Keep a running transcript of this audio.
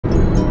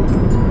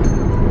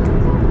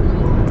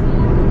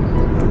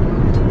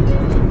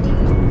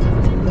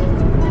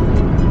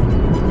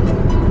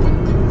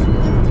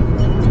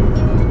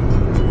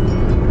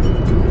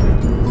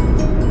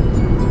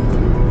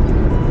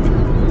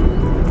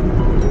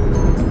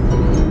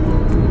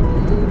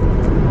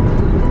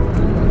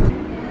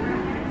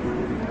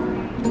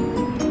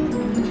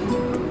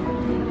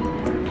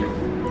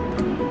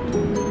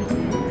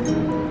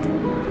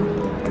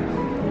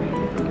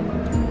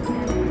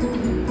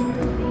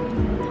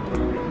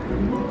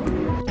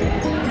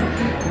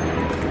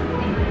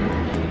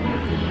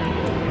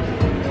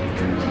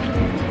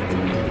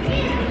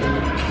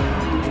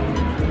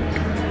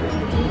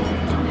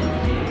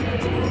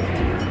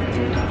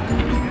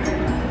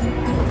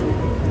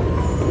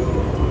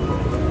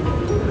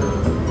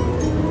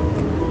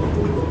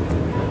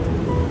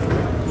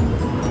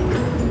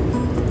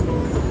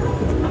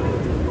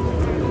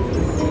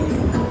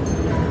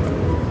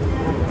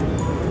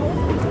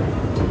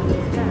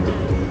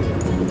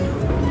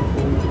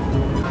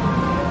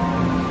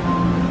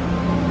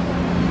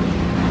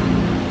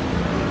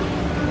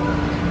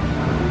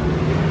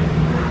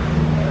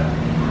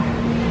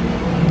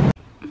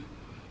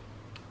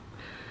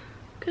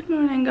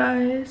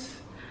guys,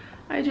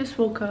 I just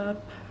woke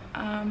up.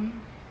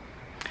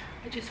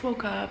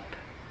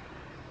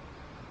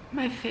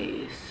 My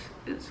face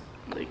is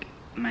like,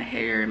 my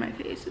hair and my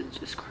face is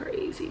just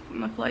crazy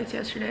from the flights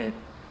yesterday.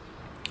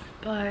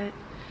 But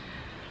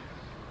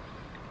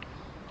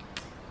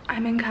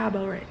I'm in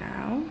Cabo right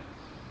now.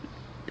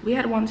 We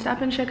had one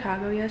stop in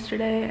Chicago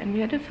yesterday and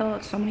we had to fill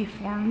out so many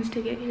forms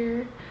to get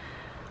here.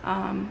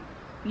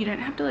 You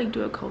didn't have to like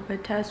do a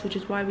COVID test, which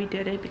is why we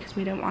did it, because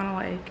we didn't want to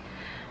like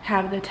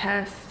have the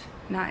test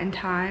not in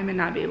time and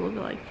not be able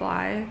to like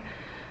fly.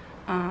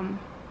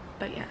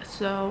 But yeah,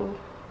 so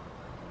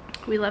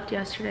we left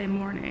yesterday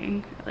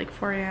morning at like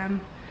 4 a.m.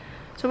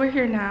 So we're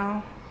here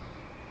now.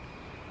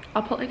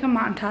 I'll put like a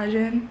montage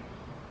in.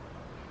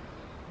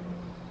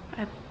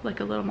 I have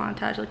like a little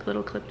montage, like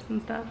little clips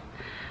and stuff.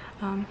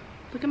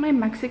 Look at my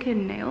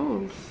Mexican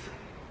nails.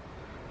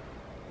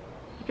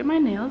 Look at my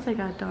nails I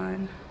got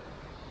done.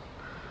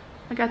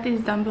 I got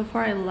these done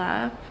before I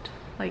left.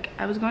 Like,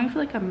 I was going for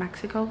like a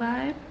Mexico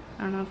vibe.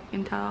 I don't know if you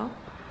can tell.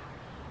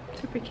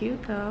 Super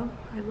cute though.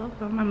 I love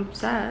them. I'm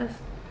obsessed.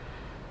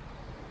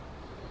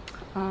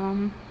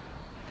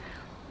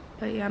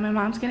 But yeah, my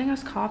mom's getting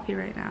us coffee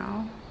right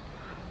now.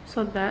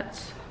 So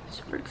that's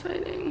super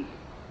exciting.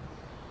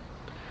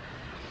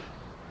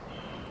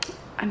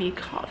 I need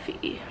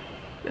coffee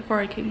before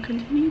I can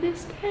continue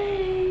this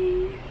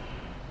day.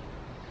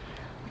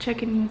 I'll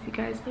check in with you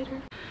guys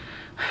later.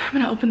 I'm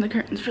gonna open the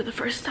curtains for the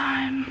first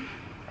time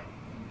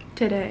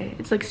today.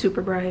 It's like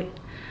super bright.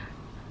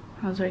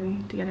 I was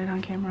waiting to get it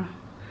on camera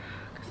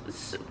because it's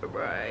super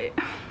bright.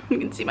 You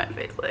can see my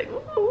face like,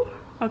 whoa.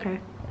 Okay.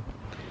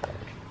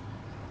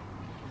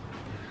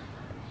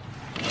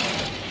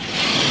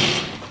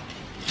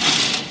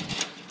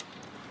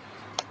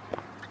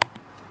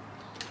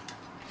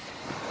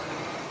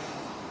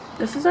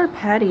 This is our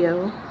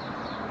patio.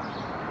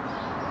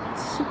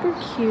 It's super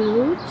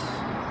cute.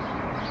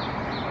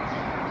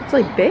 It's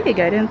like big.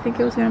 I didn't think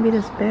it was gonna be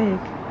this big.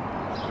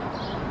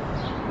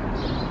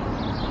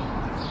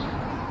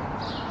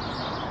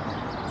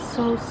 It's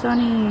so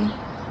sunny.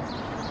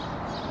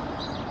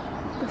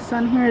 The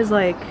sun here is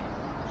like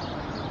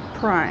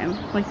prime.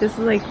 Like this is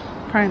like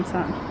prime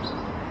sun.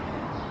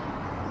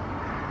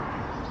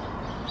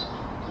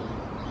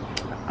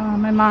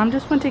 My mom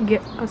just went to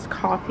get us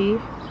coffee.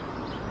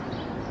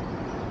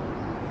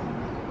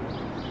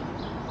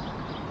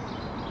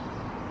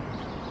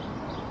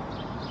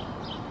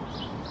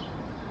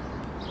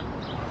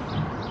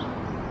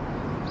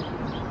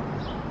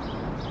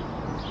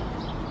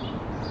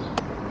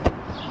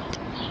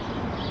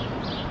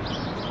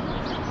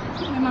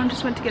 My mom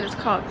just went to get us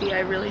coffee. I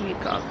really need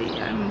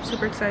coffee. I'm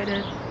super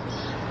excited.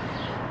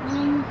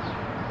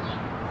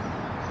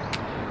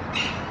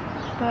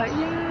 But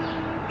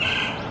yeah,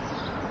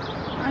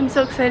 I'm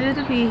so excited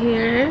to be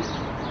here.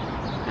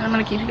 And I'm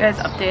gonna keep you guys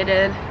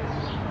updated.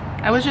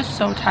 I was just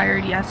so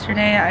tired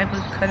yesterday.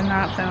 Could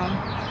not film.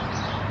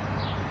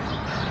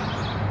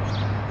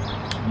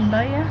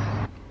 But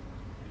yeah.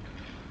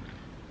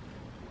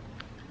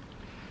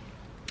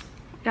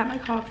 Got my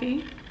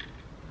coffee.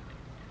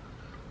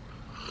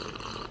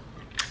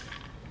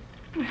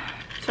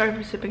 Sorry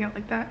for sipping it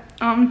like that.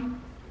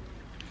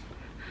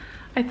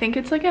 I think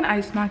it's like an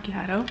iced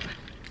macchiato.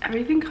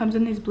 Everything comes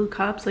in these blue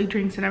cups, like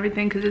drinks and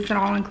everything, because it's an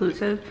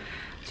all-inclusive.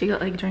 So you get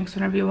like drinks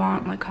whenever you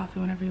want, like coffee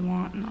whenever you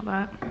want and all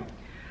that.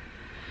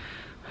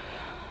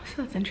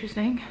 So that's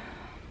interesting.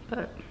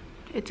 But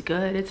it's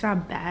good. It's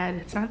not bad.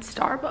 It's not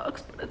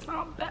Starbucks, but it's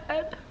not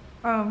bad.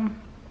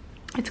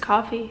 It's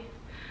coffee.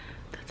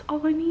 That's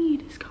all I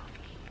need is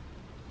coffee.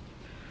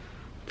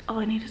 All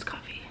I need is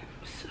coffee.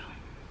 So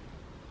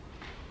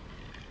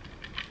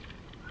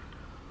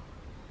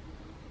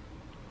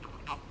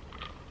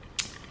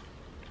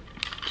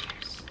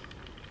cheers.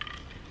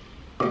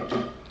 Look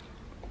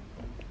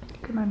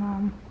at my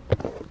mom.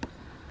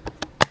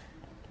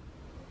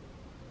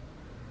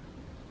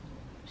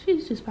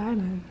 She's just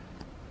vibing.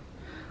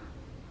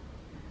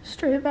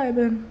 Straight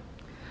vibing.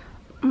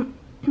 I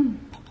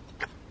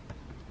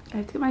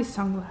have to get my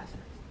sunglasses.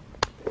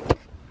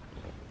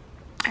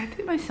 I have to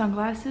get my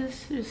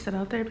sunglasses to just sit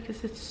out there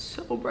because it's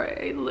so bright.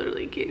 I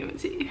literally can't even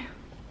see.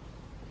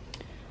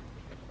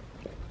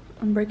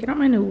 I'm breaking out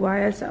my new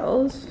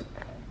YSLs.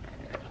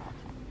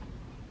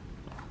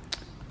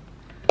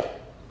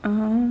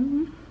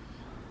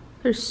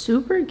 They're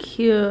super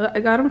cute.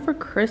 I got them for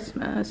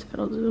Christmas. If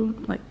it'll do,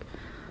 like,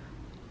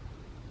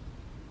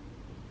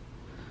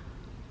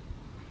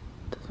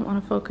 doesn't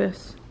want to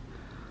focus.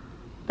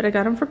 But I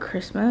got them for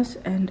Christmas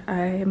and I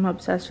am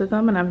obsessed with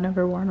them and I've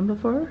never worn them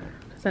before.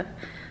 Cause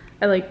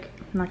I like,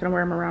 I'm not gonna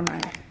wear them around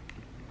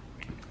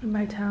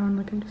my town.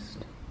 Like I'm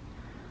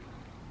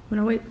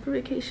gonna wait for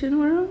vacation to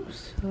wear them.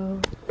 So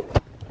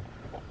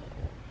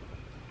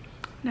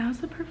now's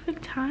the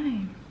perfect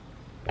time.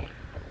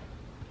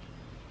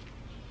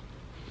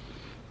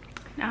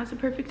 Now's the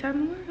perfect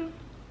time to wear them.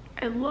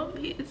 I love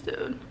these,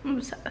 dude. I'm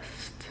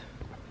obsessed.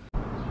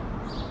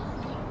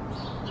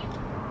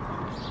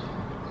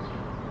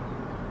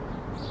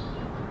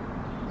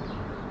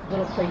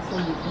 Little place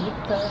where you eat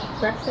the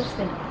breakfast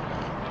and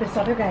This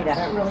other guy got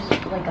it really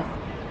like a...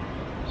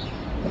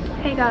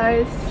 Hey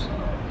guys.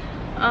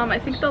 I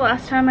think the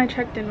last time I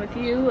checked in with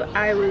you,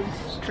 I was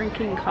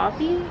drinking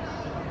coffee.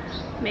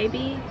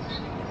 Maybe.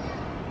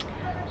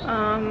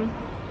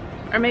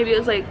 Or maybe it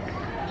was like,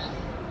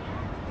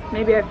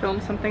 maybe I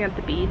filmed something at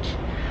the beach.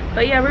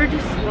 But yeah, we were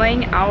just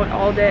laying out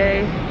all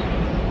day.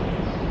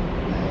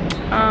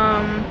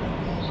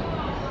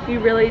 We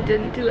really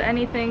didn't do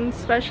anything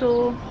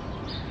special.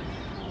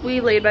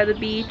 We laid by the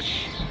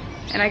beach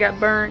and I got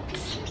burnt.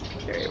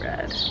 Very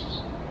red.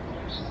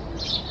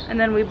 And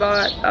then we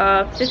bought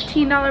a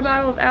 $15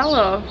 bottle of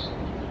aloe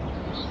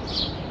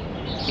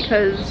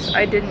because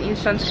I didn't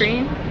use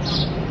sunscreen.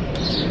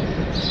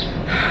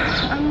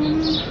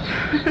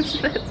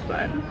 That's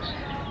fun.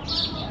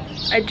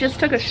 I just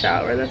took a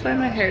shower, that's why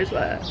my hair is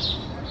wet.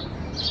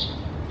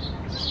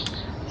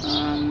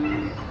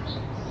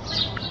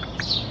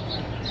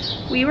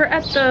 We were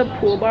at the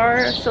pool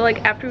bar, so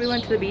like after we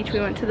went to the beach, we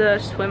went to the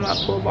swim up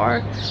pool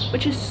bar,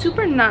 which is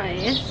super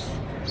nice.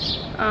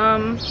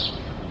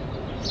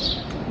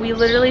 We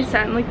literally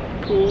sat in like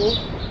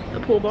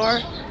the pool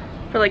bar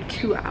for like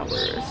 2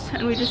 hours,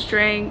 and we just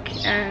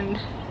drank, and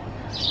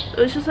it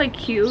was just like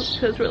cute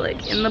because we're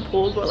like in the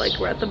pool, but like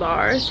we're at the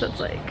bar, so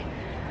it's like,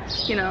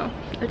 you know,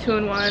 a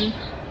 2-in-1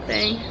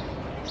 thing.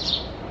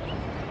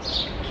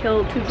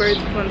 Kill 2 birds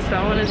with 1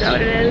 stone, is that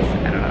what it is?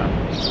 I don't know.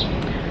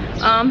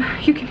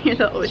 You can hear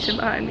the ocean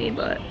behind me,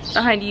 but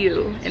behind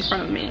you, in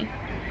front of me.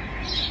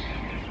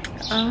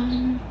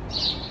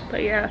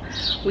 But yeah,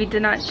 we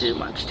did not do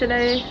much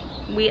today.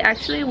 We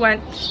actually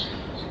went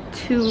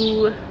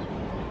to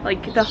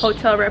like the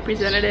hotel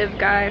representative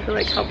guy who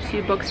like helps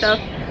you book stuff,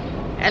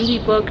 and we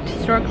booked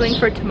snorkeling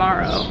for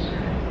tomorrow.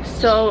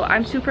 So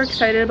I'm super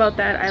excited about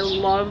that. I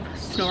love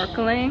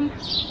snorkeling.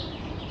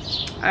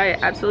 I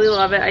absolutely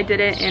love it. I did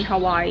it in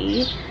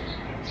Hawaii,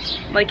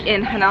 like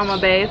in Hanauma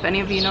Bay, if any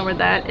of you know where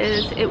that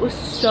is. It was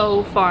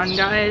so fun,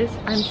 guys.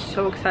 I'm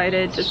so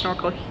excited to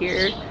snorkel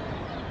here.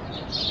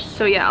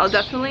 So yeah, I'll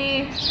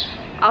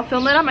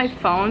film it on my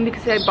phone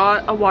because I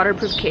bought a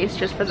waterproof case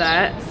just for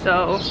that.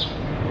 So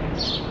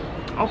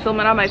I'll film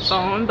it on my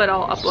phone, but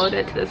I'll upload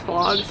it to this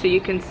vlog so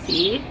you can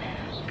see,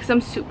 because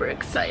I'm super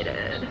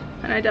excited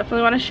and I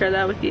definitely want to share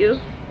that with you.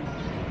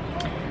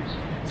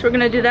 So we're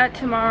gonna do that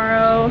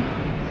tomorrow,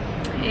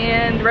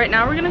 and right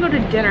now we're gonna go to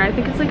dinner. I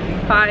think it's like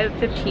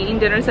 5:15.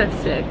 Dinner's at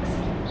 6.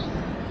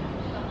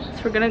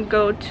 So we're gonna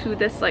go to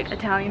this like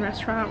Italian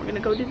restaurant. We're gonna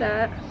go do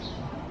that.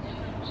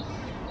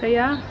 But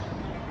yeah,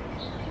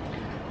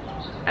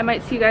 I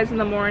might see you guys in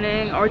the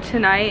morning or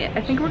tonight.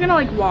 I think we're gonna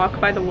like walk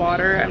by the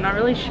water. I'm not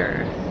really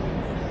sure,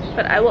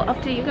 but I will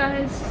update you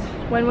guys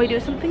when we do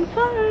something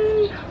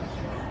fun.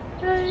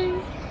 Bye.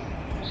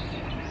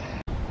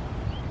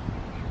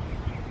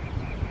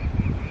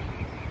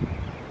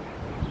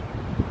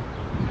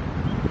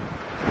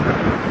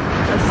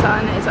 The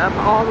sun is up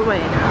all the way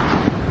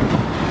now.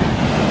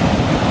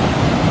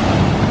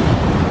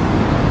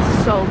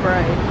 It's so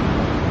bright.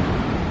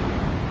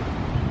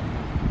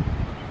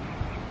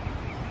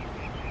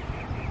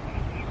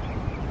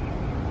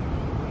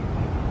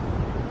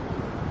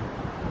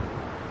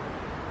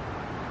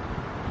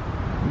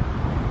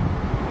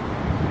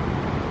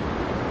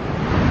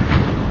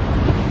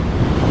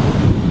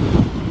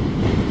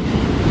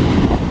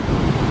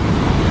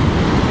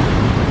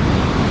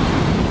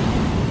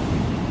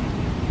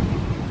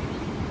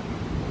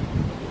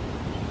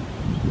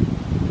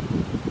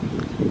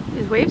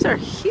 Waves are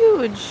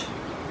huge.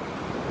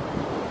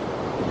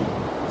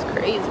 It's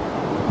crazy.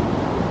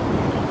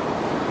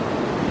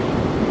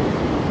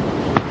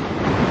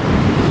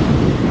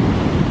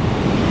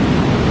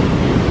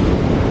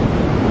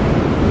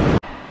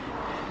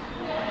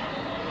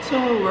 So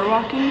we're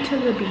walking to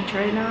the beach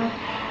right now.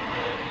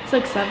 It's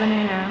like 7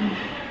 a.m.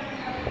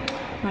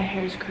 My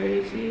hair's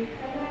crazy.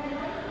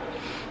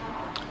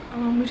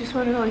 We just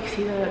want to like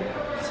see the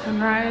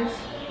sunrise,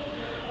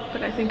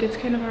 but I think it's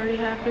kind of already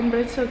happened, but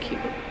it's so cute.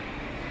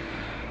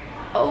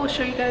 I'll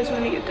show you guys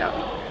when we get down.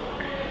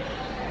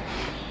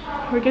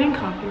 We're getting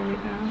coffee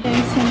right now.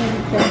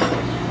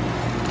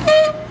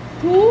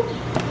 Two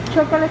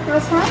chocolate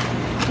croissant?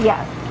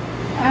 Yes.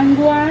 And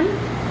 1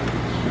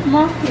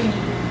 muffin?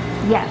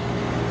 Yes.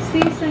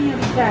 Sí,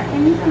 señorita.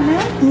 Anything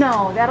else?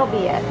 No, that'll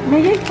be it.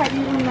 May I have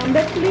your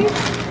number, please?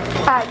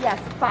 Yes,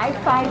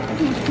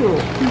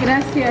 5522.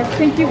 Gracias.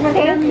 Thank you for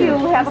Thank coming. you.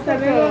 Have a Hasta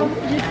good luego.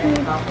 day. You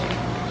too.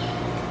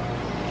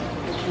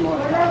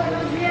 Hola,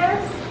 buenos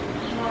días.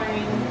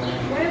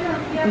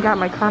 I got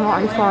my caramel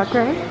ice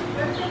latte.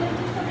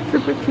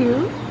 Super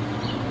cute.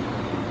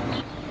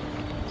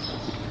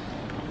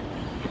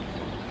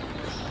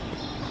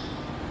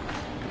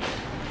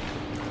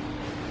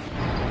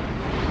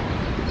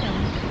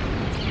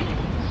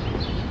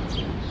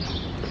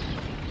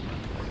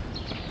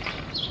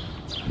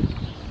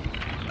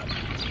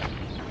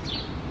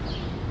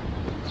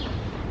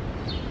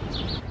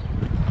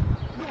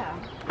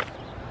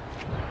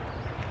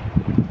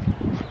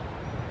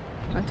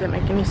 That didn't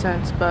make any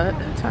sense, but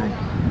it's fine.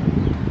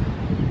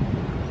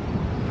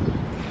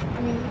 I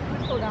mean, we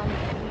could go down the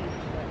beach,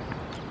 but...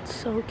 It's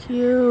So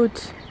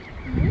cute.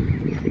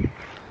 If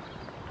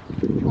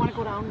you want to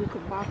go down, we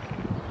could walk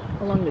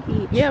along the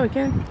beach. Yeah, we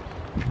can.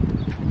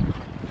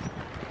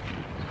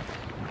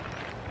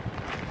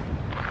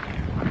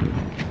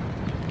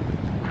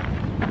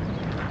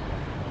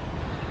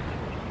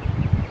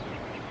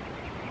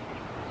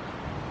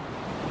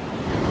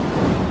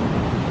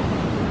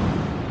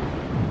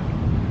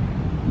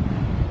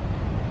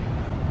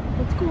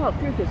 Let's go out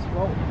through this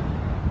road.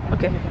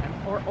 Okay.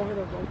 Or over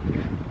the road.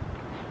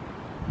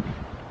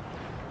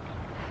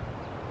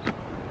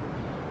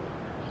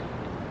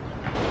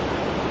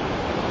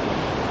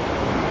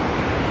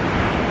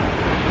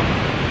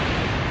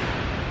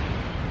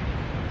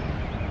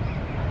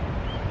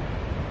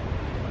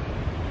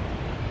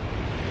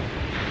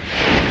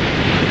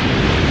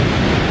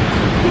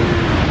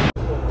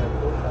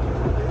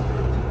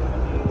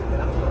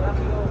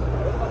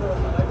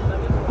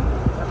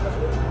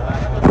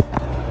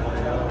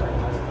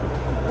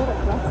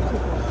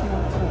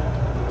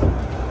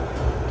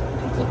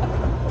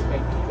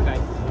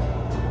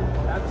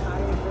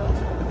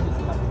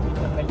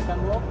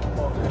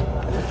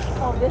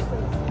 Oh, this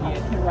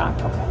is rock.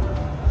 Okay.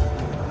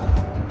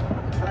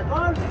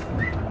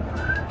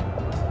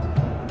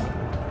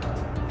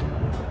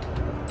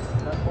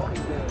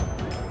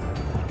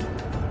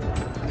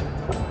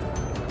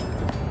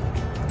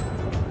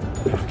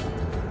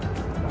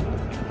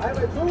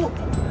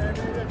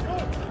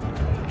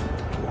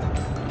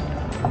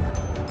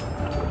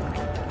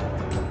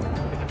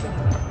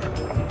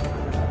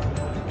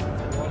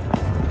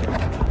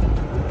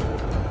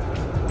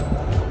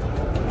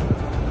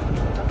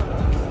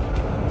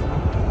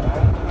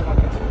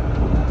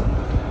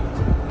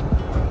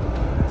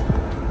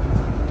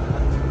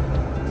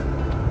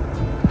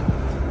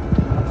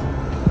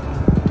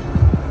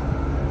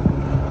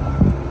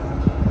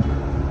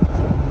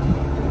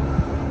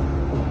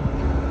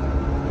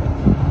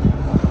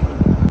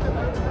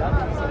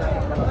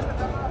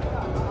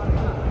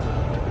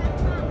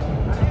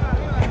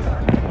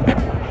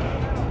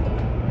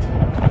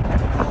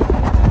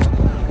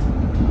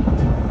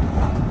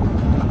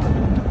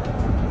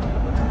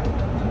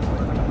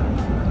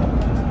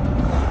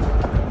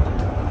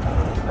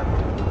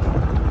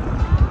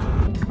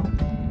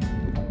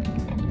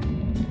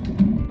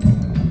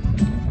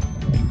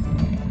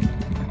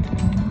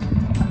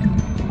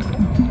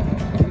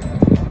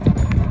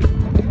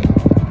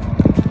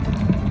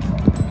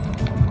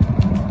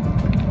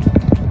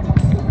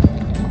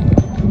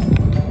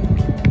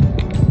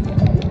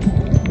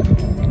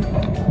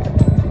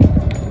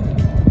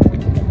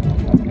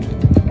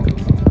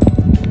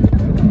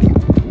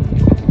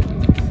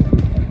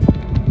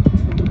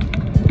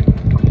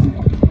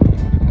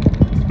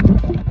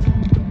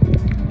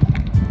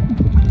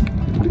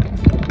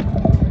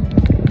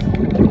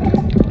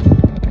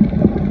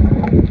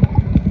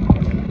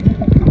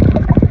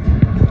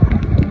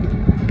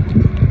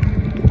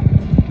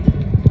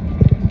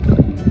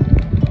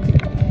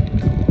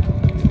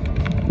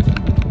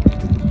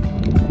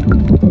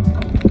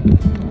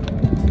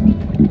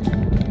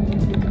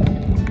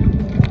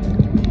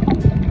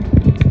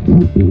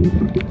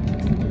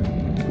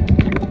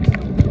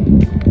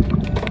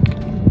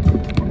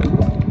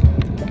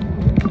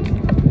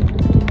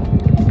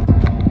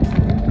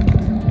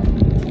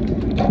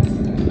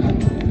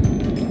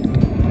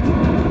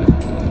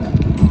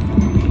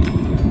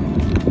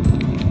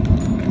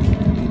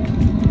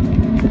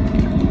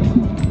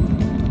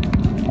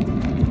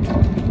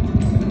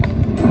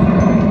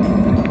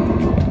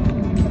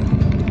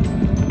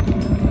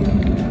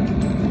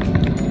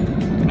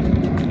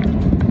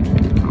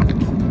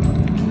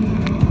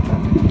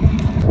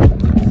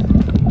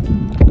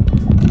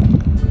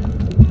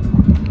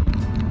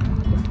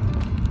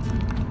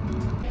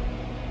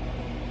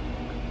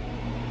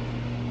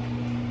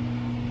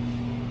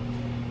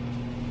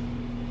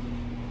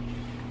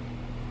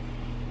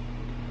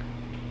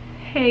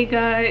 Hey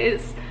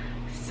guys,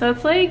 so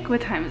it's like,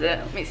 what time is it?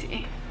 Let me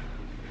see.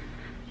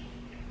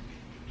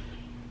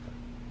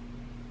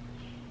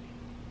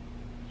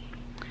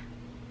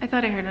 I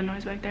thought I heard a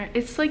noise back there.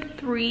 It's like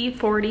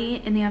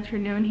 3:40 in the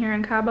afternoon here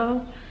in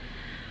Cabo.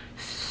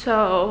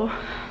 So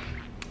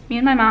me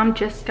and my mom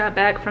just got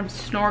back from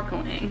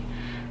snorkeling.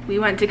 We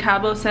went to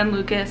Cabo San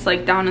Lucas,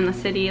 like down in the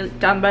city,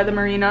 down by the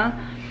marina,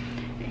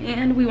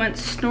 and we went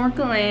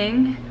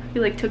snorkeling.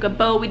 We like took a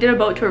boat. We did a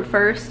boat tour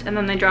first and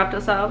then they dropped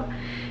us out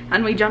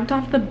and we jumped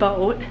off the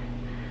boat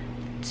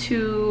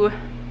to,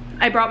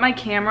 I brought my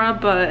camera,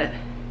 but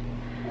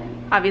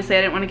obviously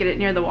I didn't want to get it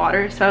near the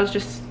water, so I was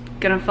just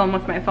gonna film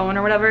with my phone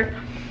or whatever.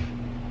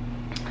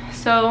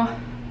 So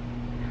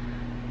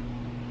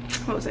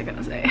what was I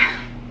gonna say?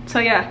 So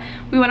yeah,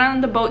 we went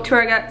on the boat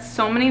tour. I got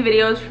so many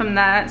videos from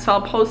that, so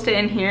I'll post it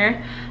in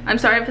here. I'm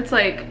sorry if it's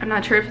like, I'm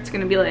not sure if it's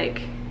gonna be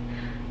like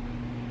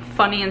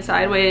funny and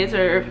sideways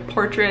or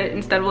portrait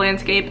instead of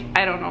landscape.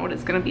 I don't know what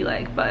it's gonna be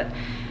like, but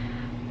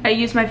I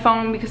used my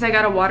phone because I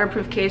got a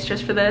waterproof case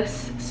just for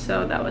this,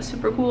 so that was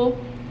super cool.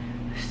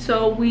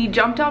 So we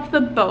jumped off the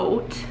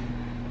boat.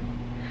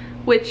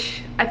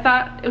 which I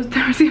thought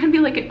there was gonna be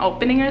like an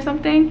opening or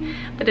something,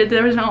 but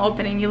there was no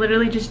opening. You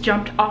literally just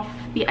jumped off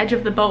the edge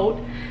of the boat,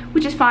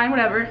 which is fine,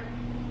 whatever.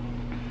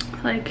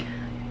 Like,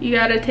 you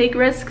gotta take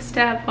risks to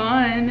have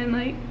fun and,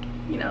 like,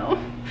 you know,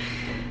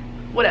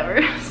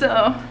 whatever.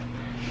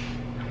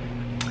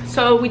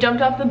 So we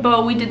jumped off the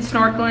boat, we did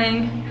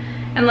snorkeling,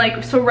 and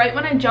like, so right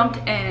when I jumped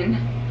in,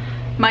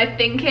 my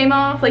thing came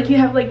off. Like, you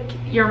have like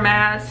your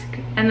mask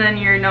and then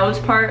your nose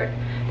part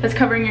that's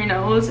covering your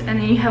nose, and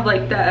then you have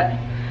like that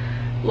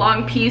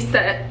long piece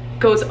that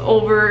goes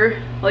over,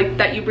 like,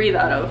 that you breathe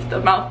out of, the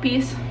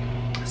mouthpiece.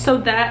 So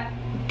that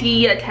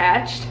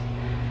detached.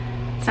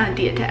 It's not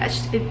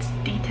detached, it's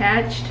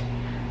detached.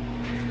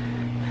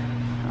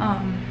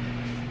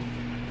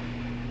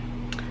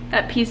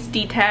 That piece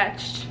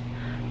detached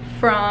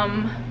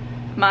from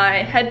my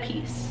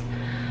headpiece.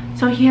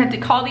 So he had to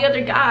call the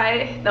other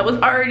guy that was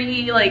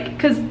already, like,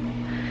 because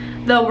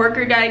the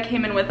worker guy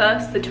came in with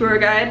us, the tour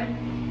guide.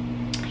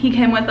 He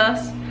came with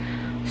us.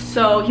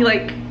 So he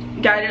like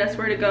guided us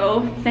where to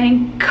go.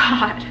 Thank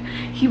God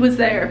he was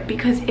there,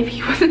 because if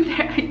he wasn't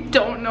there, I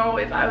don't know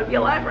if I would be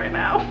alive right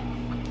now.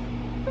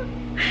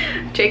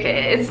 JK,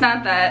 it's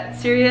not that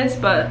serious,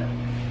 but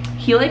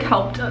he like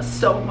helped us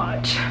so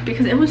much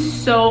because it was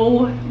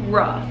so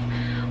rough.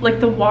 Like,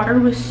 the water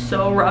was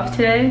so rough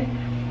today.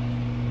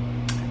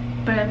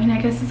 But I mean, I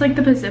guess it's like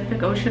the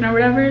Pacific Ocean or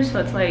whatever, so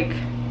it's like,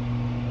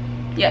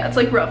 yeah, it's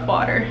like rough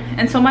water.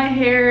 And so my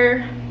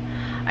hair,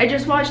 I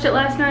just washed it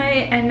last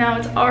night and now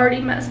it's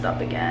already messed up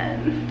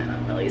again, and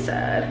I'm really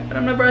sad. But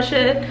I'm gonna brush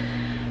it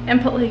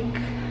and put like,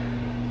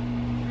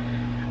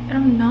 I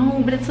don't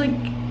know, but it's like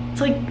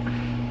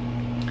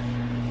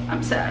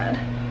I'm sad.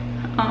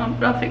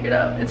 But I'll figure it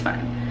out, it's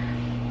fine.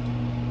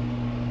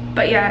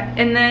 But yeah,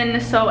 and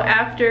then so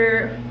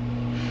after,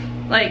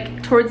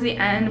 like, towards the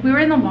end, we were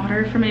in the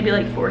water for maybe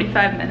like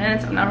 45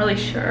 minutes, I'm not really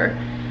sure.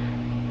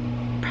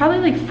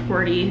 Probably like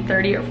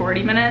 30 or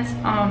 40 minutes.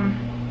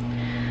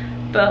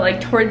 But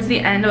like towards the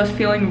end, I was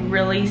feeling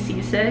really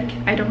seasick.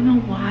 I don't know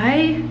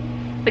why.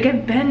 Like,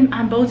 I've been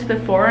on boats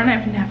before and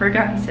I've never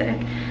gotten sick.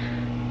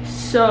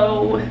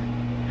 So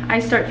I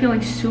start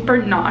feeling super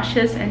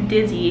nauseous and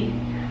dizzy.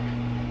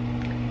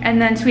 And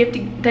then so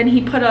then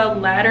he put a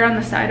ladder on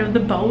the side of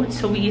the boat,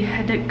 so we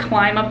had to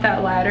climb up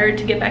that ladder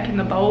to get back in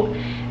the boat.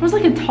 It was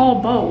like a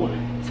tall boat,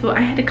 so I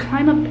had to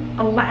climb up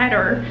a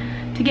ladder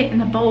to get in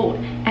the boat,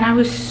 and I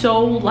was so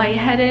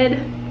lightheaded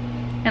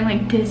and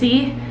like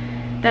dizzy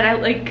that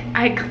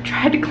I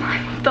tried to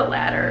climb up the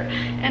ladder,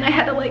 and I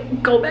had to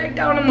like go back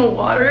down in the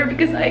water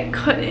because I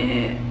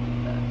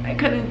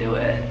couldn't do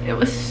it. It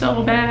was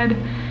so bad.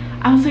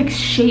 I was like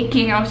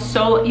shaking. I was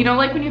so, you know,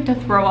 like when you have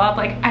to throw up,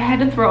 like I had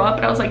to throw up,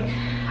 but I was like,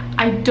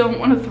 I don't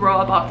want to throw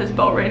up off this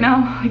boat right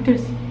now. Like,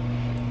 there's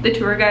the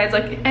tour guides,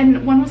 like,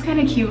 and one was kind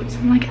of cute, so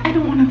I'm like, I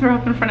don't want to throw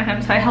up in front of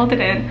him, so I held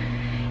it in.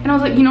 And I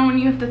was like, you know when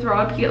you have to throw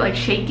up, you get like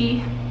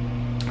shaky.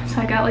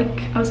 So I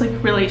was like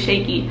really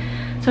shaky.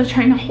 So I was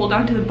trying to hold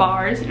on to the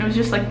bars, and it was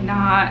just like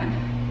not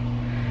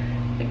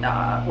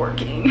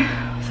working.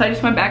 So I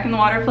just went back in the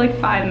water for like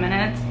 5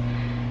 minutes,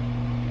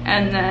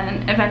 and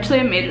then eventually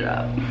I made it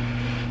up.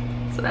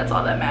 So that's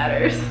all that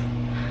matters.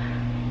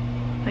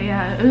 But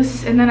yeah, it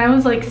was, and then I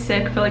was like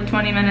sick for like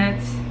 20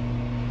 minutes.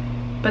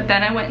 But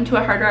then I went into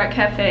a Hard Rock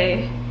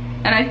Cafe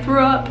and I threw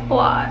up a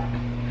lot.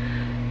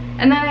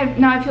 And then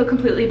now I feel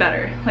completely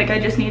better. Like, I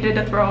just needed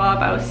to throw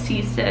up. I was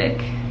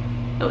seasick.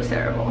 It was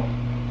terrible.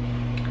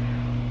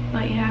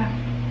 But yeah,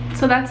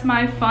 so that's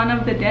my fun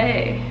of the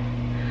day.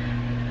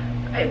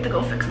 I have to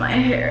go fix my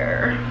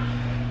hair.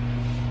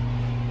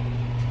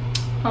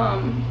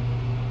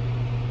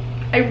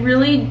 I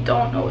really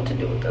don't know what to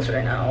do with this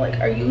right now.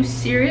 Like, are you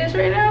serious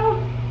right now?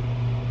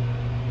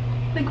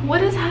 Like,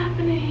 what is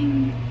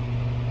happening?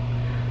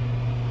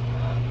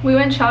 We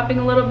went shopping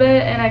a little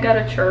bit and I got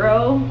a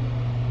churro.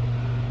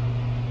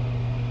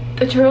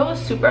 The churro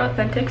was super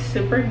authentic,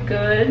 super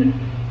good.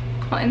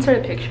 I'll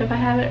insert a picture if I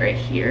have it right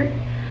here.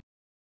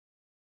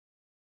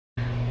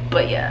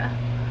 But yeah,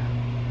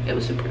 it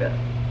was super good.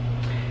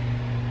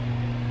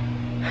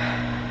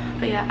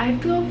 But yeah, I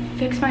have to go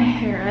fix my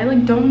hair. I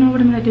like don't know what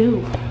I'm gonna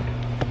do.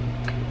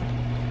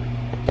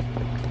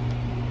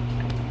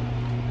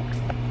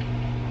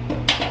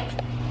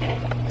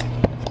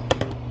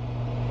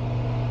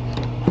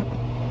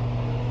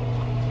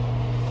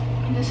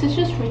 This is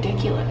just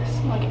ridiculous.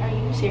 Like, are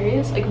you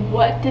serious? Like,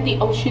 what did the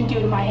ocean do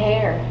to my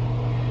hair?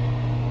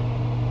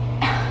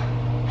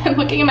 I'm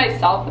looking at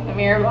myself in the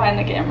mirror behind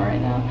the camera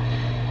right now.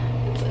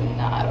 It's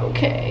not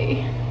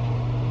okay.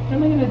 What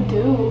am I gonna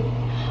do?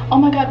 Oh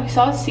my god, we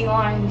saw sea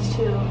lions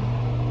too.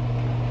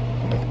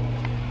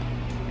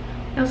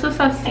 I also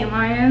saw sea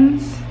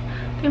lions.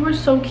 They were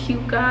so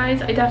cute,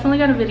 guys. I definitely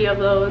got a video of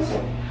those,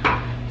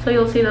 so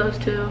you'll see those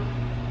too.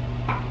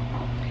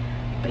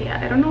 But yeah,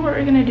 I don't know what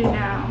we're gonna do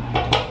now.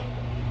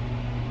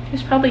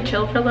 Just probably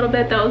chill for a little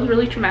bit. That was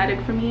really traumatic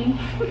for me.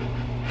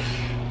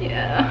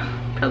 Yeah,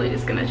 probably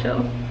just gonna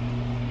chill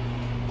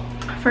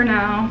for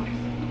now.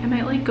 I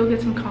might like go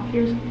get some coffee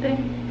or something.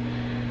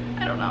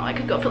 I don't know, I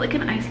could go for like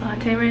an iced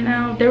latte right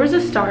now. There was a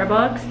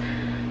Starbucks,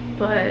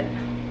 but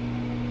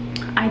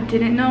I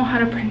didn't know how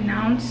to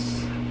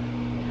pronounce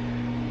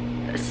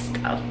the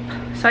stuff,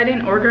 so I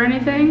didn't order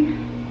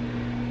anything.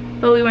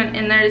 But we went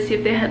in there to see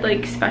if they had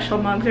like special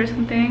mugs or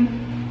something.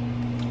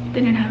 They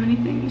didn't have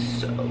anything,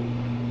 so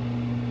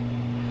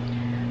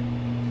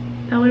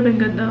that would have been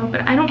good though.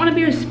 But I don't want to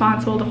be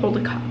responsible to hold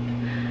a cup.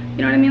 You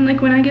know what I mean?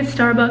 Like when I get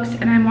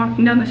Starbucks and I'm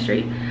walking down the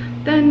street,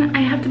 then I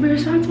have to be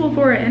responsible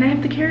for it and I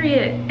have to carry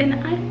it, and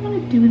I don't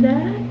want to do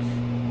that.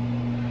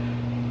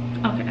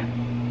 Okay,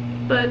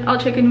 but I'll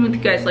check in with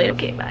you guys later.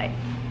 Okay, bye.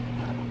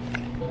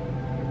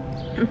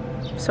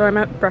 So I'm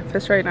at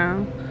breakfast right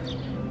now.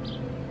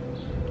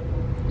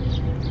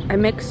 I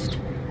mixed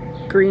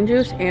green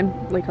juice and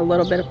like a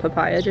little bit of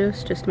papaya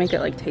juice just to make it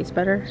like taste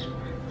better.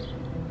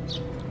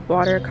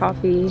 Water,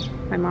 coffee.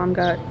 My mom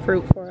got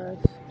fruit for us.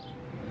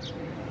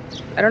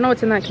 I don't know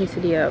what's in that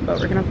quesadilla, but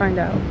we're gonna find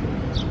out.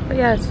 But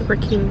yeah, it's super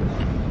cute.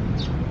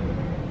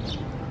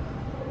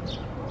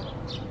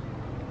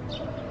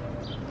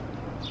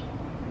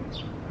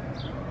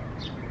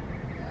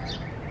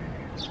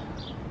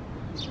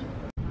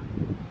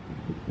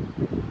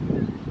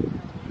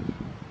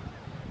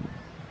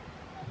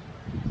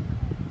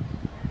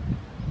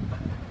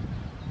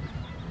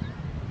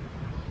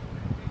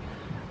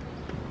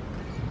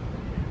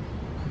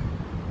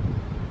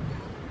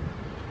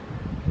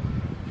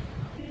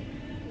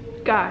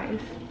 Guys,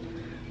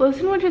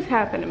 listen what just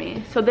happened to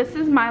me. So this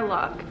is my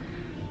luck.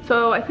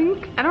 So I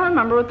don't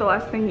remember what the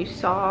last thing you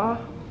saw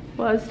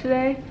was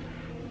today,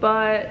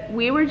 but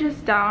we were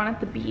just down at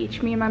the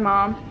beach, me and my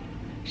mom.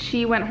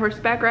 She went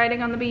horseback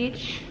riding on the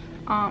beach.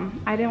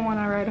 I didn't want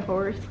to ride a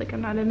horse, like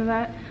I'm not into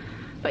that.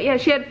 But yeah,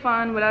 she had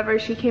fun, whatever.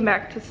 She came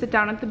back to sit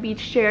down at the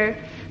beach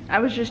chair. I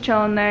was just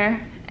chilling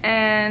there,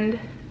 and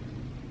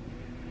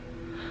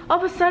all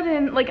of a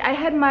sudden, like I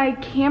had my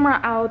camera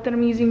out that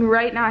I'm using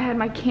right now. I had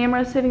my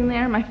camera sitting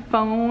there, my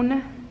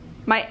phone.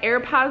 My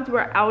AirPods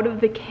were out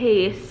of the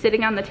case,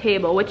 sitting on the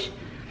table, which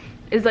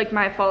is like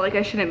my fault. Like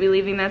I shouldn't be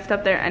leaving that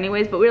stuff there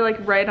anyways, but we were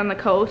like right on the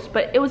coast.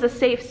 But it was a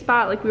safe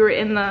spot. Like we were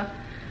in the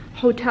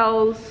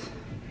hotel's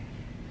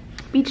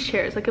beach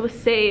chairs. Like it was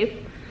safe.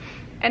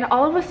 And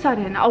all of a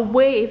sudden, a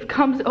wave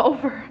comes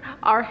over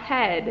our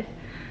head.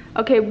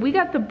 Okay, we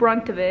got the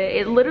brunt of it.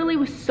 It literally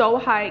was so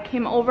high, it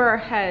came over our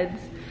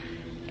heads.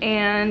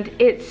 And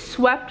it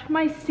swept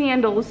my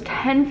sandals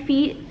 10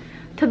 feet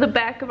to the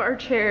back of our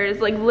chairs,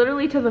 like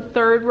literally to the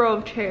third row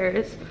of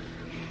chairs.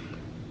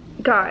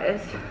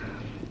 Guys,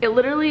 it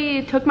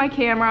literally took my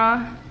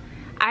camera.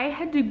 I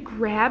had to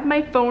grab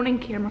my phone and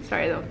camera.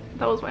 Sorry though,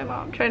 that was my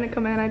mom trying to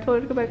come in. I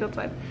told her to go back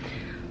outside.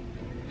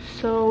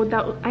 So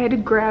I had to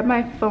grab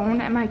my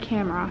phone and my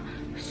camera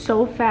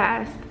so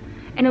fast,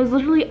 and it was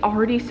literally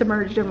already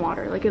submerged in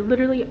water. Like it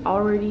literally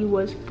already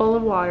was full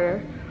of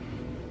water.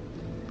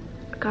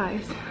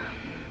 Guys,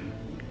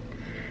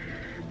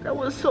 that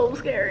was so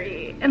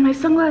scary. And my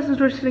sunglasses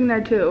were sitting there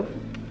too.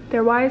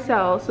 They're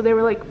YSL, so they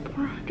were like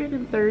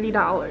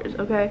 $430,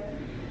 okay?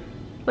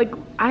 Like,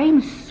 I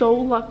am so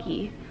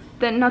lucky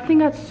that nothing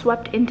got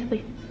swept into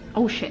the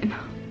ocean.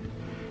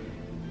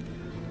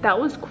 That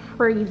was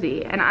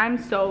crazy, and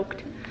I'm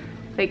soaked.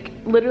 Like,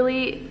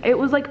 literally, it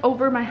was like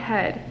over my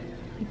head,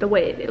 like the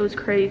wave. It was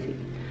crazy.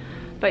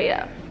 But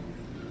yeah.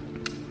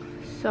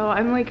 So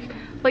I'm like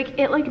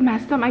it like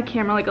messed up my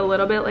camera like a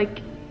little bit,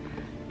 like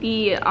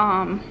the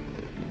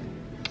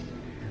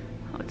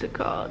what's it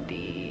called,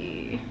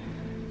 the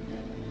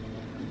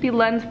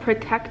lens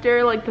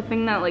protector, like the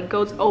thing that like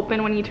goes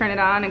open when you turn it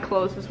on and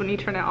closes when you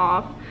turn it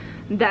off.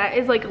 That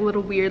is like a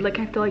little weird. Like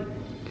I have to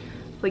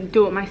like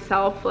do it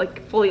myself,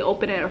 like fully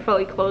open it or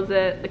fully close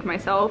it like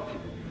myself.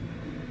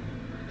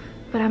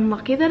 But I'm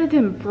lucky that it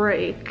didn't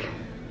break.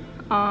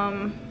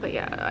 But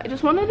yeah, I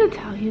just wanted to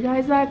tell you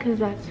guys that because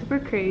that's super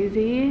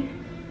crazy.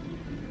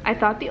 I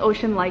thought the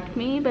ocean liked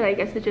me, but I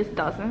guess it just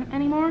doesn't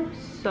anymore.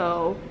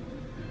 So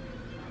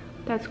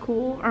that's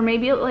cool. Or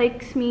maybe it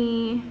likes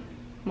me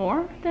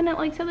more than it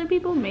likes other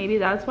people. Maybe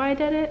that's why I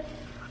did it.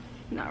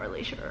 Not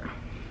really sure.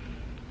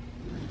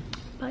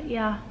 But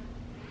yeah,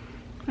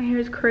 my hair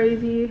is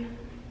crazy.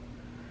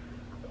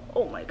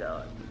 Oh my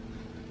god.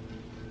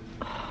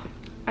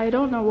 I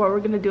don't know what we're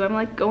gonna do. I'm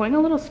like going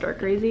a little stir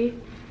crazy.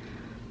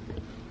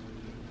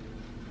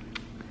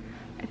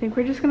 I think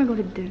we're just gonna go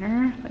to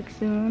dinner like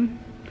soon.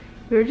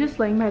 We were just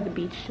laying by the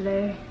beach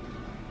today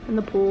in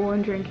the pool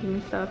and drinking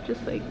and stuff,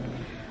 just like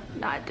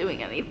not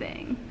doing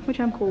anything, which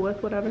I'm cool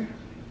with, whatever.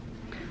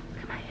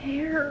 Look at my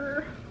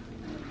hair.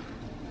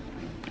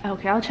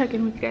 Okay, I'll check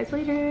in with you guys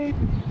later.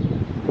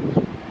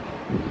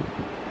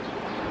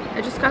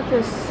 I just got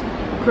this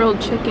grilled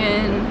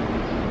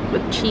chicken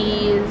with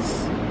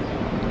cheese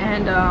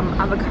and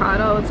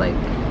avocado. It's like,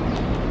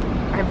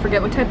 I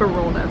forget what type of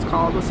roll that's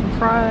called, with some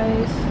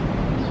fries.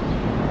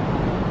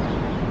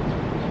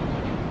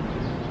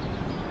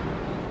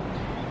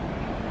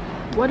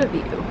 What a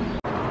view.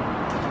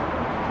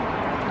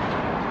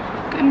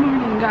 Good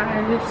morning,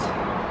 guys.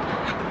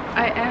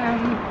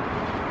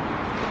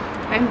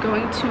 I'm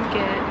going to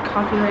get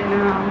coffee right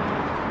now.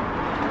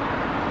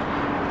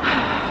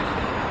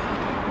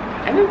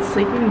 I've been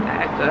sleeping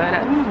that good.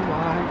 I don't know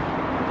why.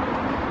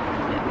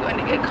 Yeah, I'm going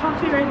to get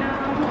coffee right now.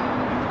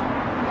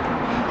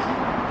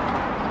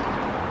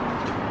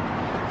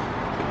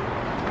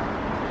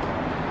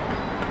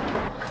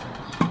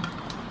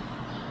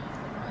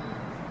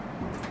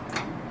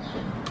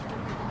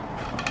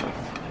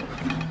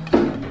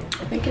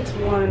 I think it's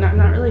 1. I'm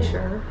not really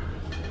sure.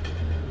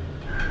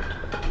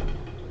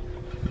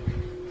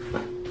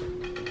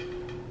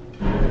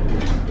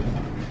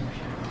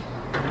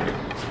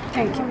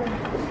 Thank you.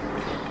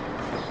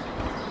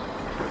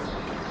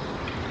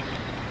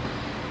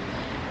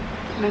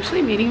 I'm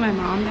actually meeting my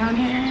mom down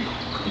here.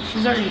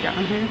 She's already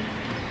down here.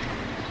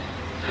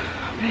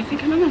 But I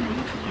think I'm on the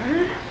wrong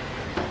floor.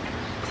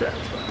 So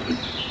that's fun.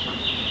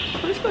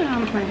 What is going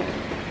on with my hair?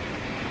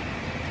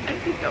 I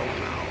don't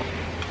know.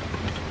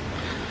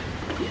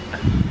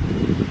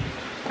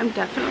 Yeah. I'm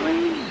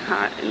definitely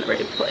not in the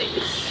right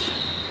place.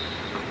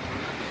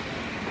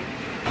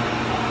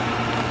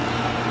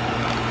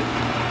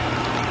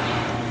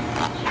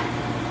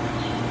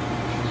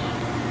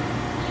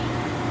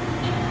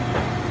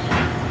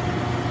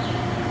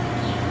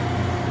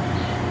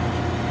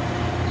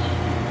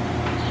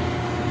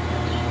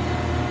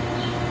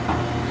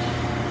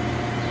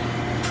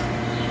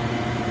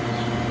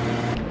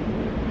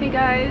 Hey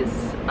guys,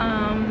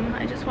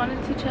 I just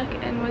wanted to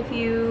check in with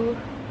you.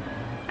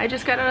 I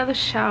just got out of the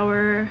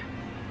shower.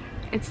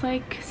 It's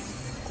like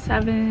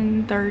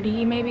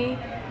 7:30 maybe.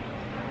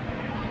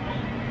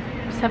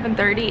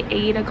 7:30,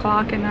 8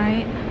 o'clock at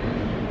night.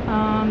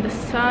 The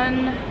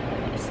sun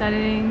is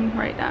setting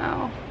right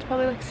now. It's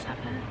probably like 7,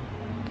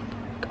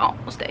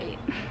 almost 8.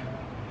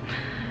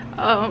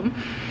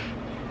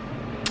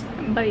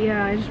 But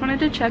yeah, I just wanted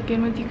to check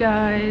in with you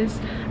guys.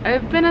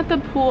 I've been at the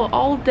pool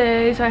all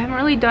day, so I haven't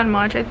really done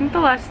much. I think the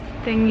last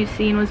thing you've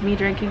seen was me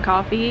drinking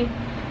coffee,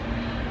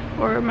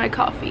 or my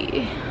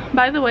coffee.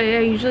 By the way,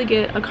 I usually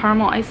get a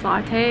caramel iced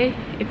latte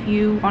if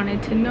you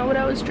wanted to know what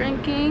I was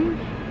drinking.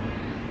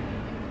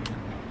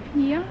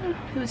 Yeah,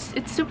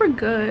 it's super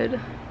good.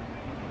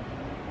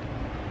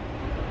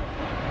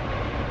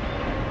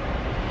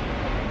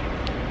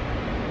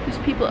 There's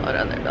people out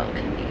on their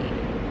balcony.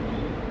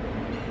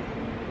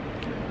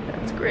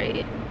 That's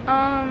great.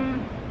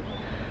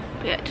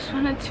 But yeah, I just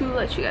wanted to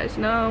let you guys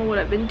know what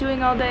I've been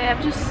doing all day.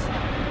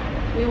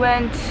 We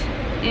went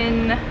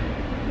in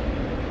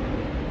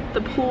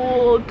the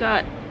pool,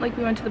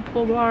 we went to the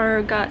pool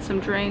bar, got some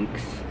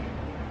drinks.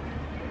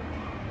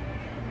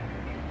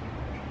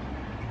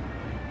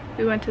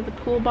 We went to the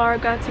pool bar,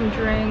 got some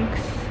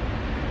drinks,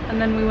 and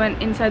then we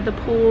went inside the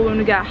pool. When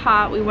we got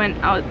hot, we went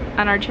out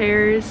on our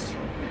chairs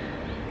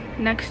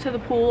next to the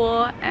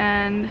pool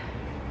and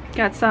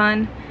got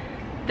sun.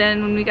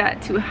 Then when we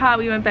got too hot,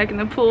 we went back in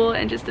the pool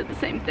and just did the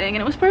same thing,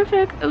 and it was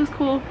perfect. It was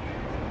cool.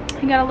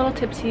 I got a little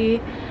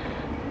tipsy,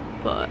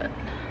 but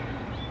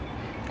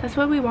that's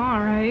what we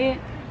want, right?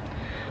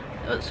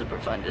 It was super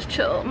fun, just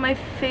chill. My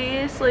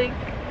face like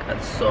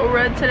got so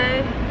red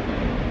today.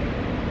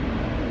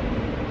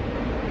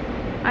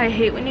 I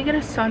hate when you get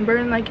a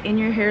sunburn like in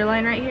your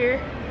hairline right here.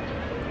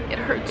 It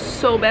hurts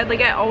so bad. Like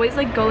I always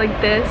like go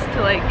like this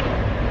to like,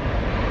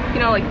 you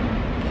know, like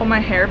pull my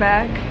hair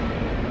back.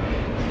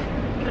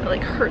 But it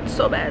like hurts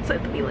so bad, so I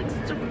have to be like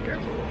super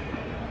careful.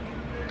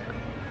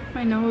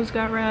 My nose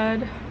got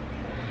red.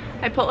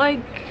 I put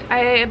like,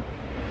 I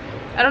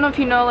don't know if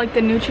you know, like the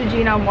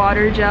Neutrogena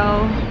water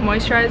gel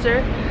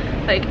moisturizer.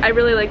 Like I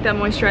really like that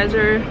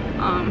moisturizer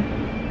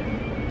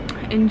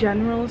in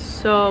general,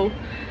 so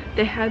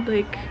they had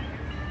like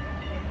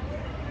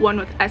one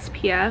with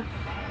SPF,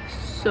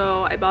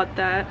 so I bought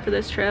that for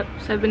this trip.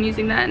 So I've been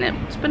using that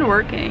and it's been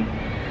working.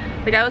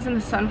 Like I was in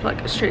the sun for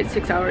like a straight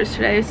 6 hours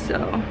today,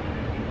 so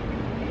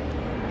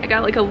I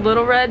got like a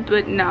little red,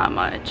 but not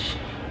much.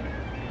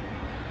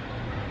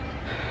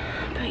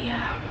 But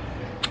yeah,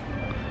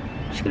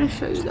 I'm just gonna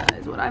show you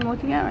guys what I'm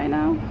looking at right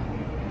now.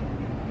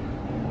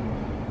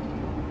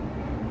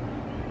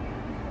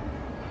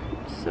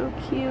 So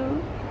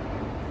cute.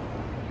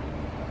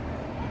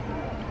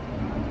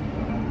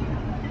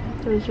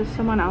 There's just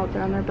someone out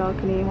there on their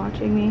balcony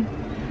watching me,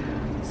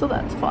 so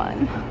that's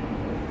fun.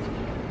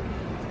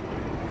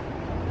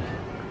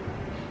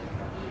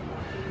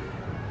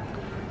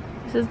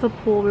 This is the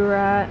pool we were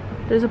at.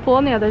 There's a pool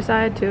on the other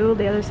side too,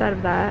 the other side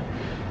of that.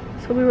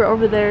 So we were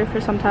over there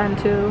for some time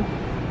too.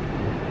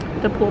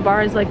 The pool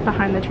bar is like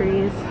behind the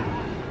trees.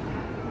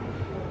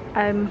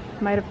 I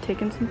might have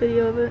taken some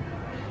video of it.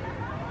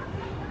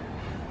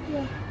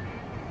 Yeah.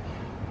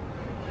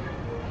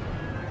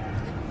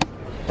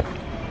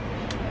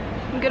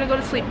 I'm gonna go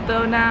to sleep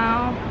though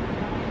now.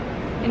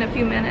 In a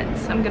few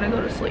minutes, I'm gonna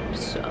go to sleep.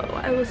 So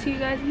I will see you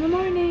guys in the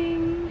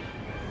morning.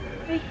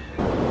 Bye.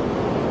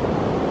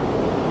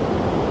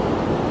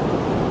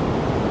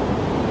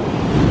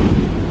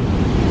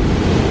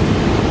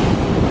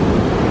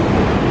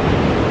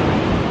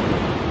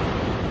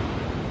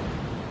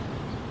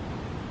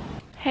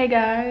 Hey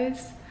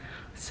guys,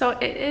 so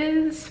it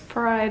is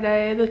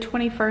Friday the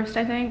 21st,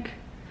 I think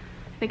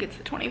it's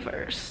the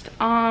 21st.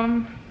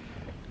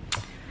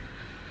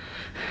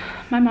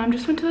 My mom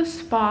just went to the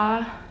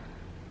spa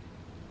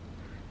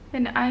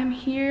and I'm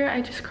here.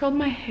 I just curled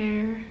my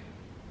hair.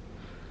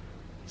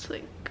 It's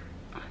like,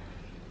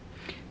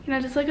 you know,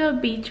 just like a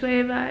beach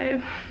wave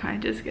vibe. I'm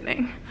just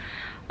kidding.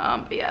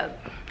 But yeah,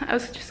 I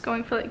was just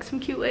going for like some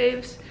cute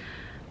waves.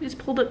 I just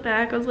pulled it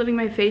back. I was letting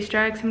my face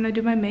dry because I'm gonna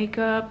do my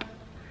makeup.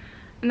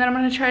 And then I'm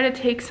gonna try to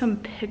take some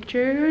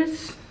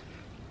pictures.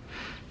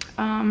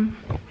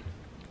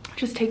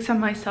 Just take some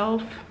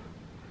myself.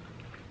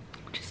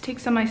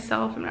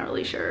 I'm not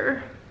really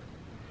sure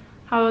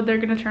how they're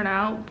gonna turn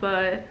out,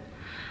 but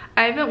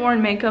I haven't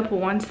worn makeup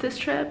once this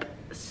trip,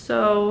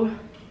 so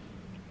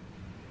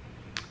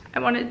I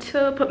wanted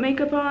to put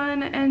makeup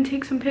on and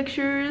take some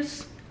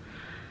pictures.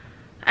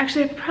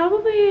 Actually,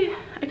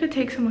 I could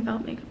take some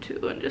without makeup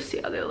too and just see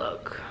how they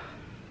look.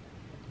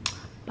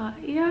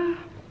 But yeah,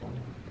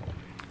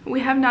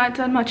 we have not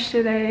done much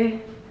today.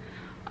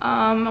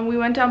 We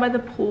went down by the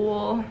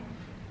pool.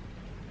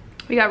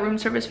 We got room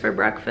service for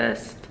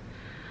breakfast.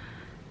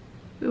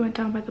 We went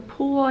down by the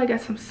pool. I got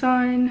some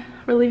sun.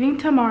 We're leaving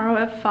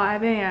tomorrow at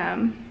 5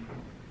 a.m.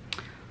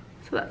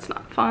 So that's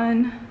not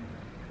fun.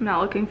 I'm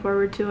not looking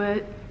forward to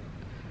it.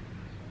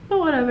 But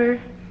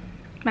whatever.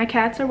 My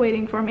cats are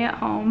waiting for me at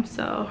home,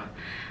 so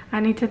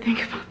I need to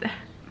think about that.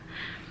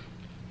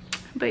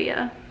 But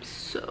yeah,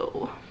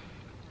 so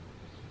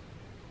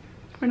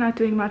we're not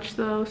doing much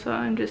though, so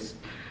I'm just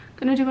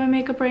gonna do my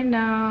makeup right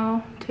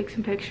now, take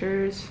some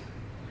pictures,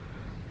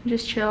 and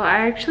just chill.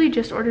 I actually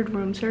just ordered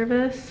room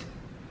service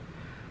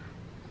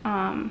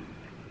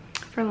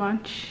for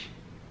lunch.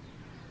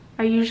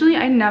 I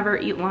never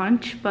eat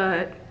lunch,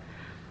 but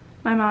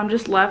my mom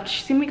just left.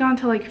 She seemed to be gone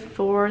till like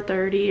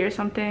 4:30 or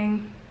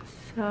something,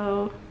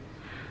 so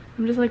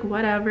I'm just like,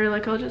 whatever,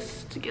 like I'll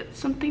just get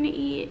something to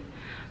eat.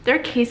 There are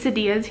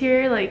quesadillas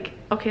here, like,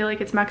 okay,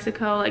 like it's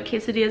Mexico, like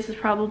quesadillas is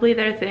probably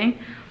their thing,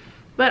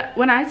 but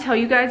when I tell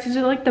you guys these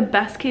are like the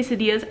best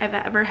quesadillas I've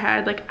ever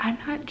had, like I'm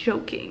not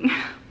joking.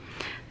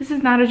 This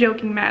is not a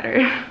joking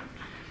matter.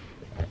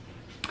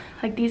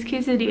 Like these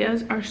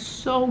quesadillas are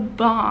so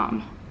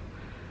bomb.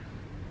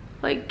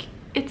 Like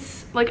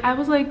it's like I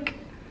was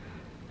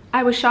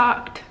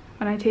shocked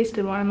when I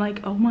tasted one. I'm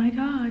like, oh my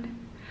god.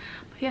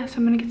 But yeah, so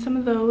I'm gonna get some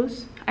of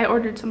those. I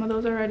ordered some of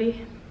those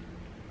already.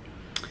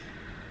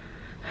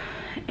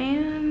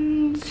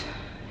 And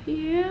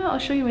yeah, I'll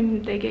show you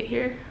when they get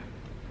here.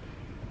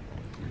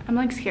 I'm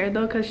like scared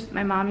though because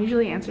my mom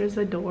usually answers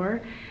the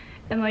door,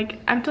 and like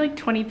I'm like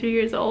 23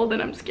 years old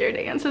and I'm scared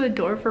to answer the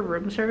door for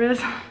room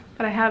service.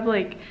 But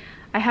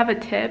I have a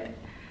tip.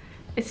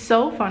 It's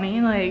so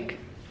funny, like,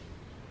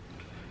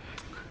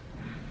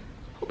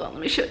 hold on,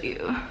 let me show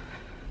you.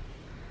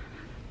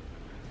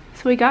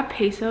 So we got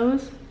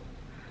pesos.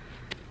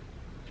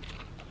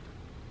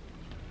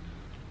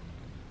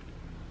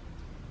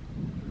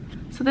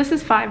 So this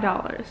is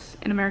 $5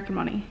 in American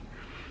money,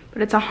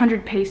 but it's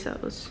 100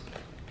 pesos.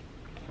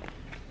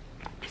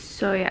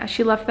 So yeah,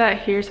 she left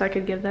that here so I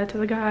could give that to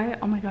the guy.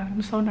 Oh my god,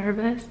 I'm so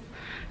nervous.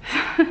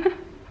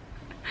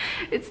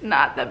 It's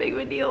not that big of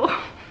a deal.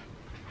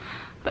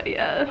 But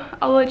yeah,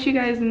 I'll let you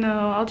guys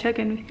know. I'll check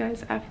in with you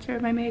guys after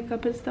my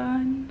makeup is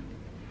done.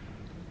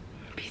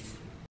 Peace.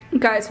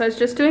 Guys, so I was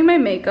just doing my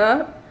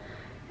makeup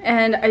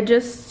and I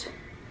just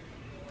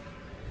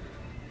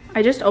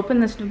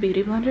opened this new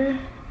beauty blender.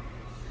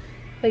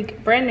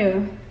 Like brand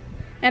new.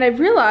 And I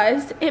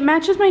realized it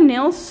matches my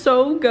nails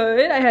so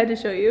good. I had to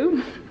show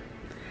you.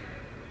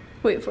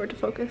 Wait for it to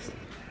focus.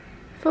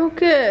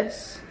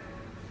 Focus.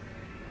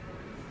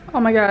 Oh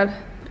my god.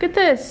 Look at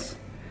this.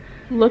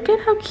 Look at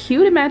how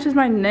cute it matches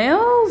my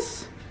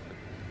nails.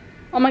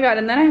 Oh my god,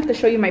 and then I have to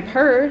show you my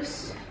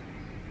purse.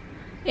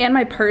 And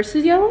my purse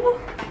is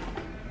yellow?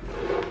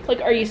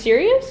 Like, are you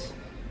serious?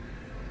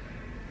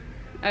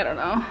 I don't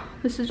know.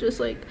 This is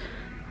just like,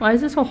 why is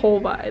this a whole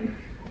vibe?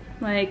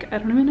 Like, I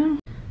don't even know.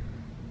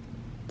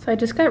 So I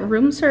just got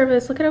room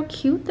service. Look at how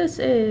cute this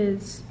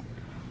is.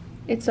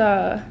 It's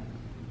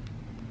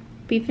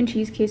beef and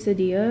cheese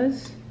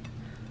quesadillas.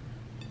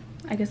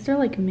 I guess they're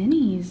like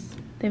minis.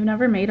 They've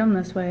never made them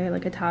this way,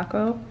 like a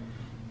taco.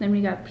 Then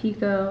we got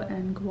pico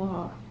and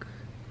guac.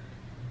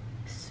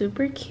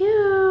 Super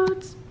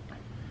cute.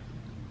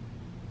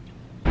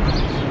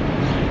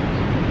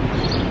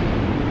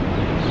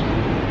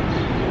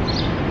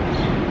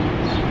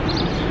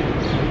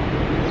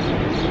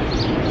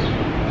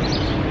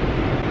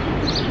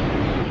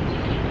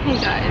 Hey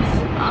guys,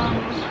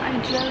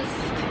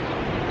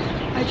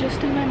 I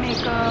just did my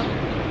makeup.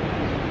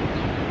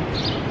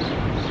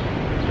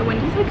 The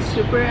wind is like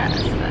super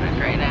aesthetic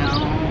right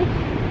now.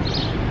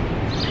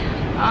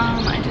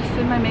 I just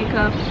did my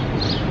makeup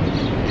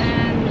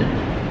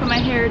and put my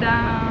hair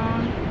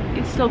down.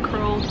 It's still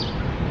curled.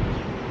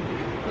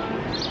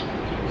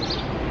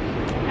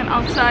 I'm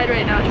outside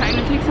right now trying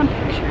to take some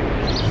pictures.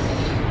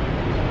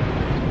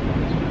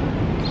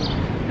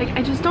 Like,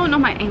 I just don't know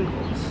my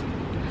angles.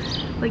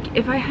 Like,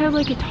 if I had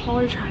like a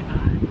taller tripod.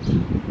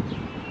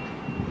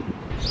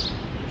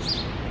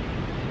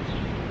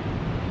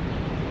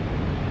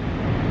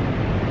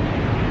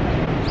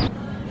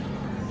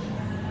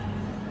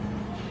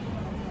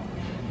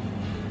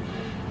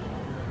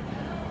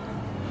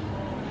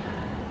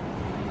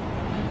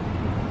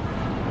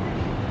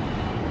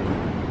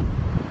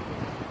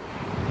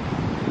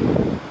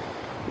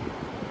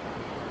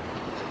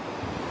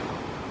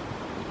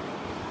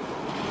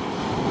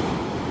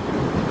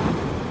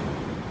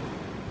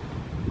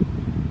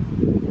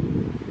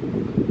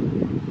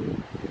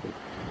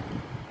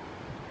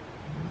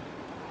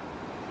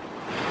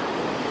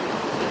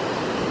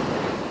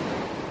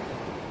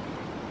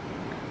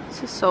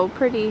 This is so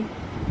pretty.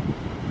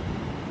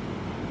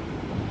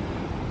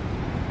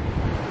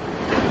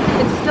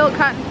 It's still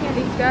cotton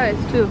candy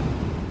skies too.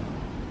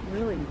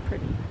 Really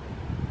pretty.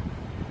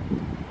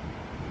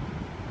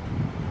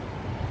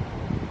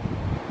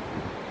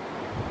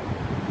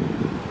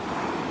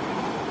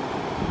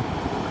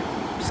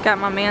 Just got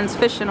my man's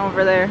fishing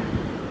over there.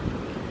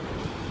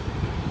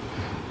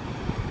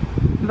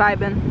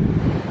 Vibing.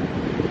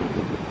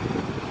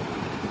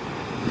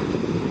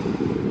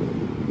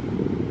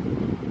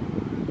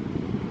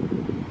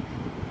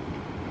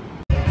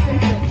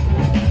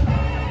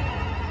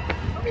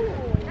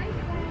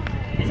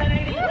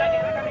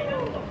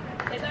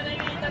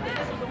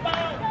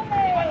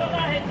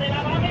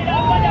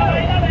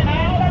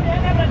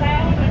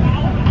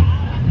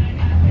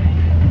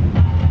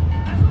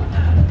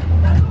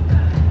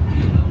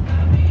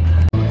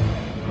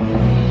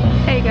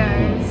 Hey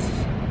guys.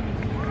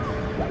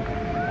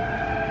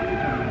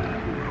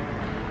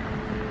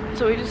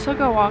 So we just took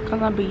a walk on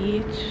the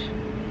beach.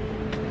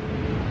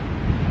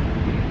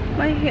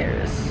 My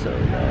hair is so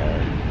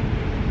good.